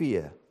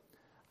fear.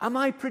 Am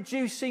I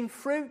producing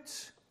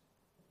fruit?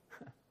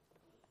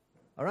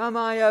 Or am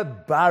I a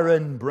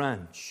barren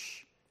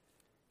branch?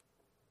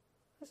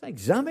 Let's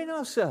examine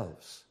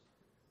ourselves.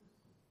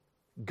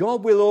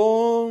 God will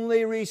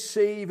only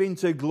receive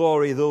into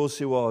glory those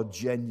who are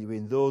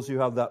genuine, those who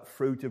have that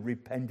fruit of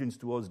repentance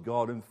towards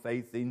God and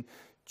faith in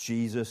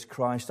Jesus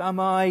Christ. Am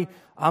I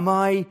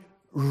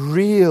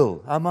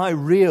real? Am I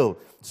real?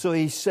 So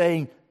he's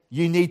saying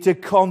you need to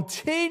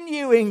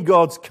continue in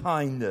God's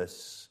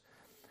kindness.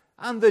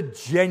 And the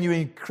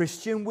genuine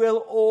Christian will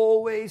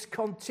always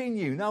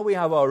continue. Now we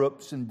have our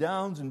ups and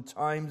downs and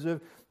times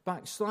of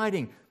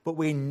backsliding, but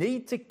we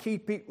need to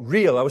keep it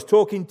real. I was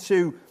talking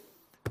to,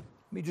 let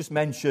me just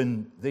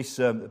mention this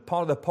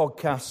part of the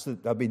podcast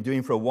that I've been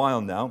doing for a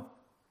while now.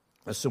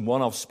 There's some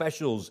one-off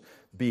specials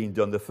being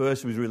done. The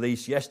first was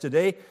released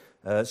yesterday,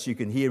 so you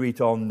can hear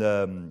it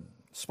on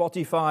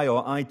Spotify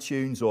or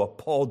iTunes or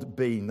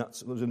Podbean.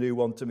 That was a new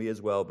one to me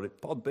as well. But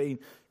Podbean,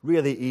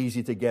 really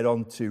easy to get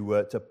on to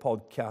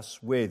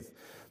podcasts with.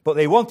 But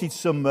they wanted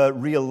some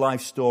real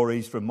life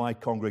stories from my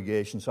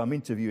congregation, so I'm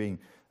interviewing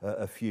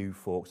a few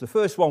folks. The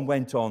first one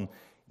went on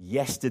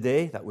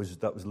yesterday. That was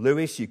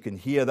Lewis. You can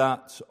hear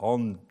that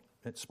on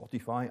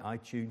Spotify,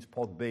 iTunes,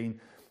 Podbean.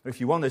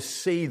 If you want to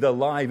see the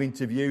live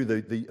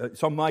interview,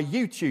 it's on my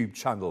YouTube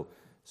channel.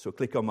 So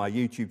click on my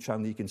YouTube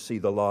channel, you can see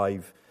the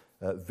live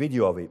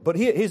video of it. But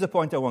here's the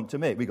point I want to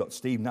make. We've got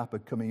Steve Napper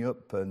coming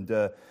up,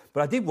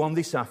 but I did one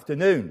this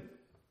afternoon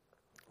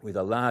with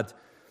a lad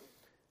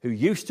who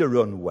used to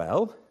run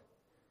well,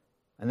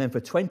 and then for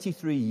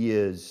 23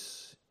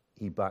 years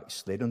he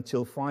backslid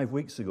until 5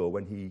 weeks ago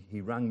when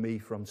he rang me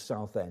from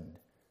Southend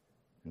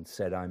and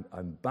said,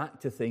 I'm back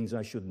to things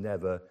I should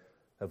never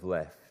have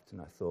left.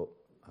 And I thought,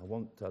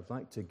 I'd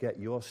like to get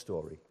your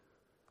story.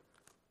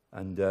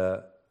 And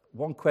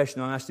one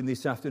question I asked him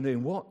this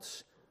afternoon,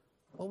 what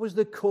was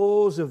the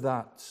cause of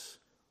that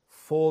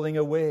falling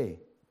away?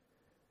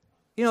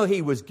 You know,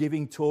 he was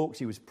giving talks,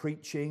 he was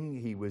preaching,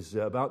 he was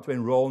about to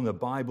enroll in a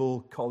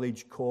Bible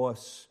college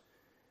course.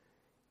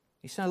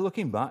 He said,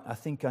 looking back, I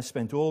think I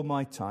spent all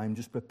my time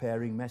just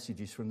preparing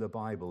messages from the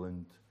Bible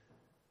and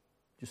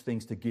just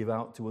things to give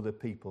out to other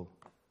people.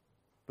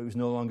 But it was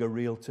no longer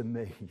real to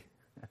me.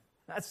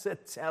 That's a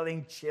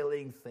telling,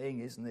 chilling thing,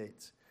 isn't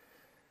it?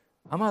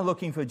 Am I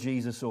looking for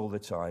Jesus all the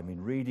time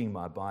in reading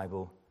my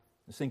Bible?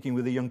 I was thinking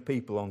with the young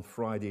people on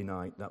Friday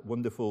night, that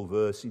wonderful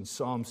verse in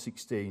Psalm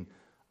 16,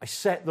 I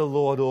set the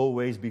Lord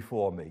always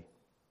before me.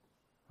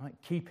 Right?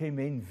 Keep him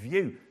in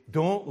view.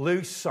 Don't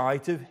lose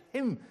sight of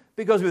him,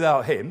 because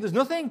without him, there's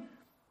nothing.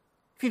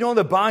 If you don't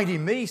abide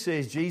in me,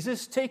 says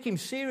Jesus, take him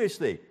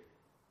seriously.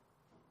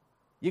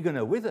 You're going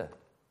to wither.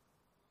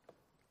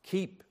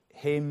 Keep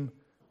him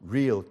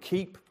real.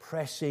 Keep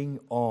pressing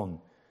on.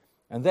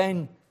 And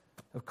then,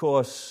 of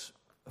course,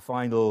 a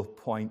final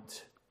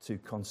point to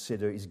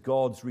consider is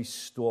God's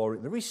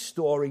the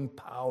restoring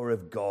power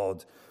of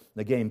God.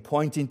 And again,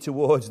 pointing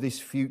towards this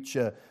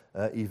future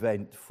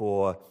event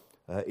for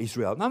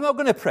Israel. Now, I'm not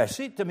going to press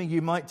it. I mean,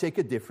 you might take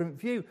a different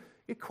view.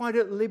 You're quite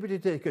at liberty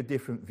to take a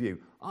different view.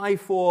 I,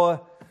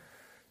 for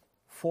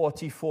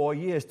 44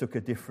 years, took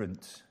a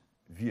different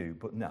view.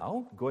 But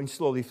now, going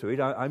slowly through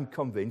it, I'm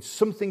convinced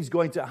something's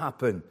going to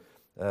happen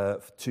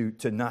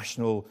to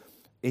national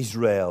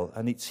Israel,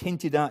 and it's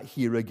hinted at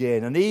here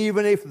again. And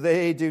even if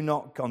they do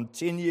not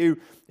continue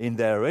in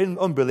their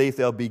unbelief,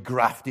 they'll be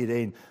grafted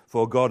in,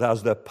 for God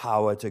has the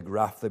power to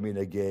graft them in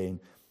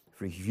again.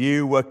 For if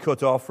you were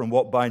cut off from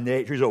what by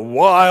nature is a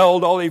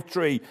wild olive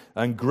tree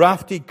and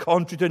grafted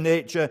contrary to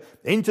nature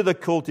into the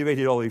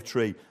cultivated olive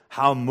tree,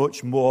 how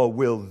much more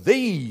will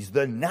these,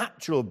 the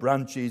natural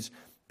branches,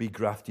 be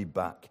grafted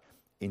back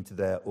into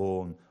their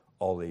own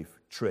olive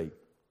tree?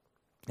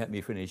 Let me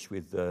finish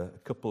with a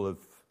couple of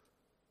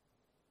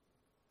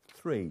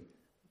 3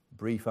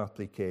 brief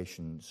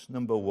applications.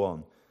 Number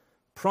 1,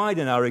 pride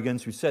and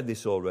arrogance, we've said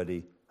this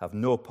already, have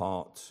no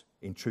part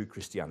in true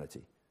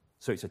Christianity.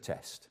 So it's a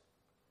test.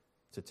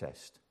 It's a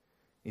test.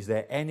 Is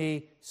there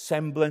any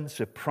semblance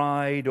of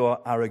pride or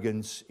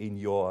arrogance in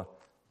your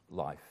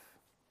life?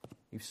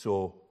 If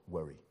so,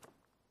 worry.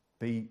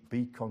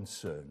 Be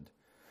concerned.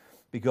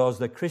 Because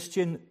the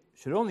Christian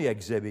should only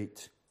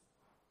exhibit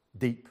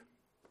deep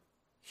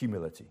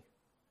humility.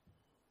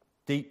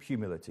 Deep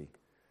humility.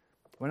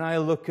 When I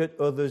look at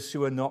others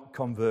who are not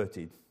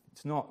converted,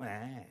 it's not,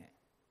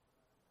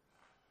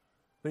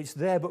 But it's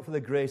there, but for the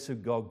grace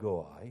of God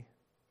go I.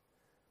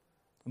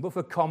 And but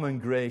for common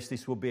grace,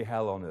 this will be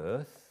hell on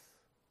earth.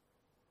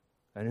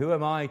 And who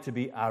am I to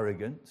be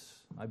arrogant?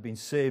 I've been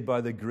saved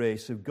by the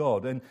grace of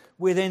God. And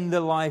within the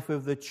life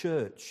of the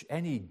church,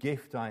 any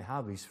gift I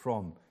have is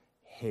from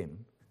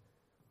Him.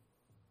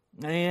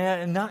 And in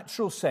a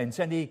natural sense,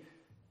 any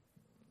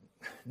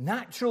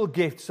natural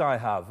gifts I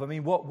have, I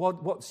mean,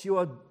 what's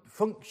your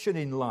function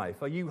in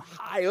life? Are you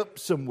high up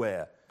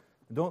somewhere?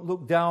 Don't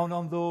look down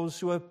on those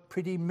who are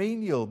pretty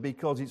menial,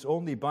 because it's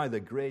only by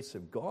the grace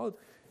of God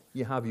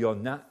you have your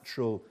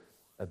natural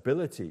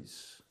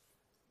abilities.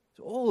 It's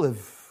all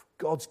of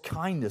God's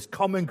kindness,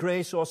 common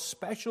grace or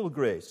special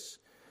grace.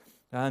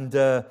 And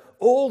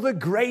all the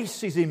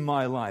graces in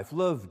my life,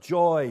 love,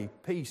 joy,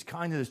 peace,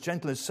 kindness,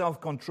 gentleness,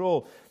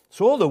 self-control,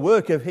 it's all the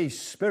work of His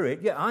Spirit.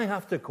 Yeah, I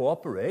have to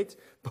cooperate,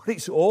 but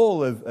it's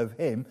all of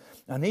Him.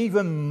 And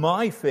even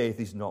my faith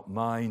is not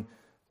mine.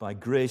 By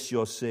grace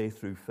you're saved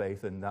through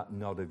faith, and that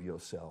not of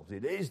yourselves.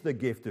 It is the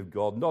gift of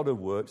God, not of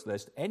works,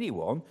 lest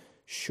anyone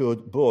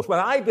should boast.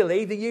 Well, I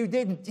believe that you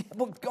didn't,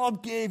 but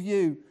God gave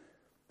you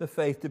the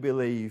faith to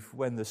believe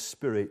when the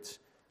Spirit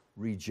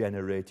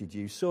regenerated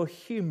you. So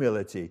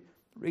humility.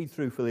 Read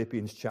through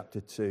Philippians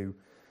chapter 2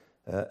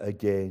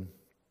 again.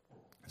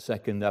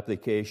 Second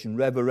application,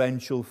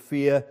 reverential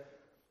fear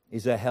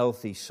is a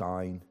healthy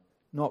sign,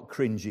 not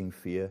cringing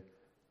fear,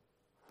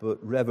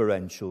 but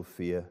reverential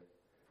fear.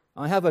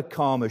 I have a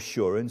calm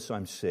assurance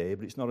I'm saved,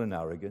 but it's not an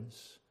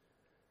arrogance.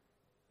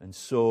 And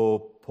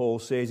so Paul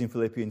says in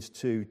Philippians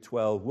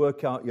 2:12,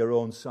 work out your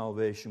own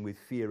salvation with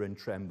fear and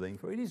trembling,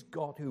 for it is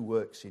God who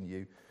works in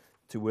you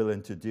to will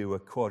and to do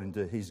according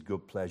to His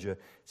good pleasure.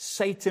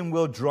 Satan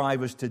will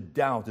drive us to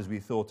doubt, as we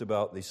thought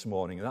about this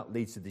morning, and that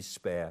leads to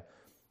despair.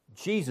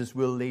 Jesus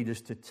will lead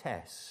us to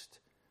test.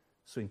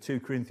 So in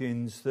 2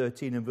 Corinthians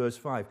 13 and verse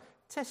 5,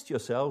 test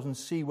yourselves and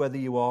see whether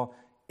you are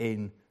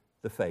in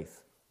the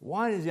faith.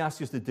 Why does he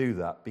ask us to do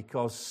that?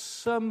 Because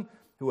some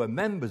who are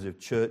members of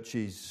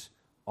churches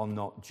are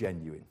not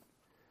genuine.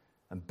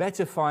 And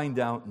better find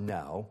out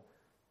now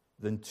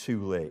than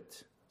too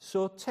late.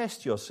 So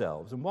test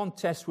yourselves. And one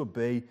test would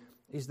be,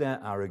 is there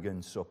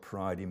arrogance or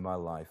pride in my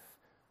life?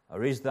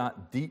 Or is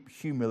that deep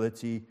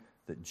humility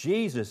that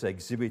Jesus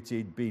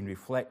exhibited being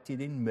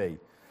reflected in me?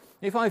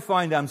 If I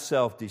find I'm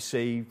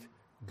self-deceived,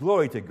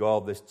 glory to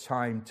God, there's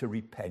time to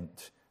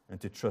repent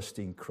and to trust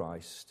in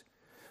Christ.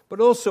 But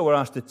also we're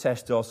asked to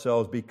test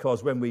ourselves,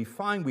 because when we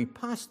find we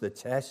pass the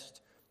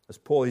test, as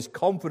Paul is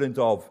confident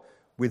of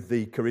with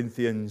the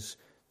Corinthians,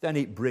 then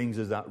it brings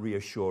us that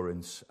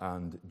reassurance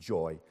and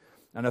joy.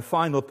 And a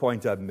final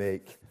point I'd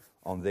make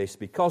on this,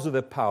 because of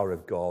the power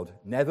of God,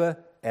 never,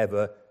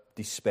 ever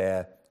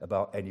despair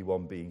about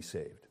anyone being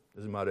saved.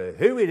 Doesn't matter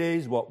who it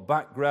is, what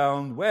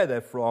background, where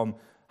they're from,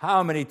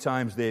 how many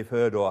times they've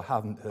heard or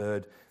haven't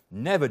heard,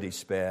 never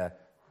despair,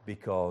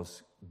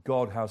 because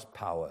God has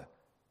power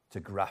to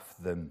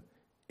graft them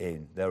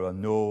in. There are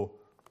no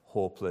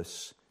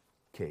hopeless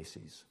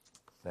cases.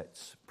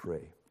 Let's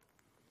pray.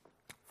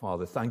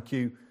 Father, thank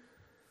you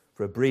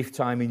for a brief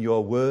time in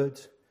your word.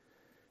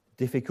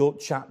 Difficult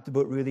chapter,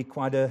 but really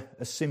quite a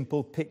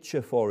simple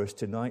picture for us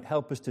tonight.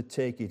 Help us to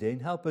take it in.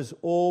 Help us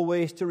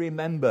always to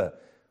remember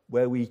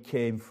where we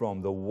came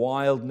from, the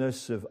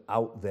wildness of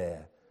out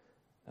there,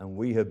 and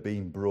we have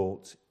been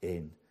brought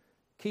in.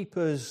 Keep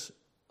us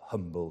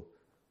humble,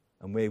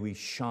 and may we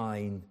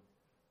shine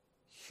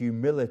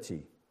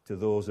humility to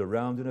those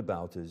around and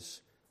about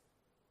us.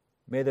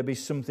 May there be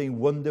something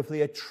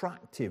wonderfully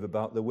attractive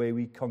about the way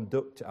we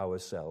conduct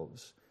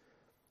ourselves.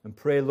 And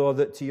pray, Lord,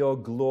 that to your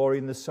glory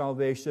and the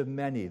salvation of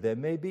many, there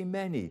may be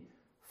many,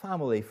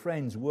 family,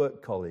 friends,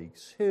 work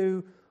colleagues,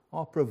 who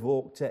are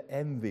provoked to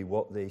envy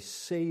what they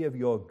see of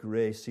your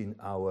grace in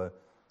our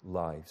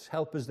lives.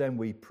 Help us then,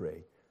 we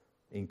pray.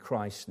 In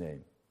Christ's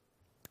name,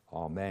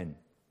 amen.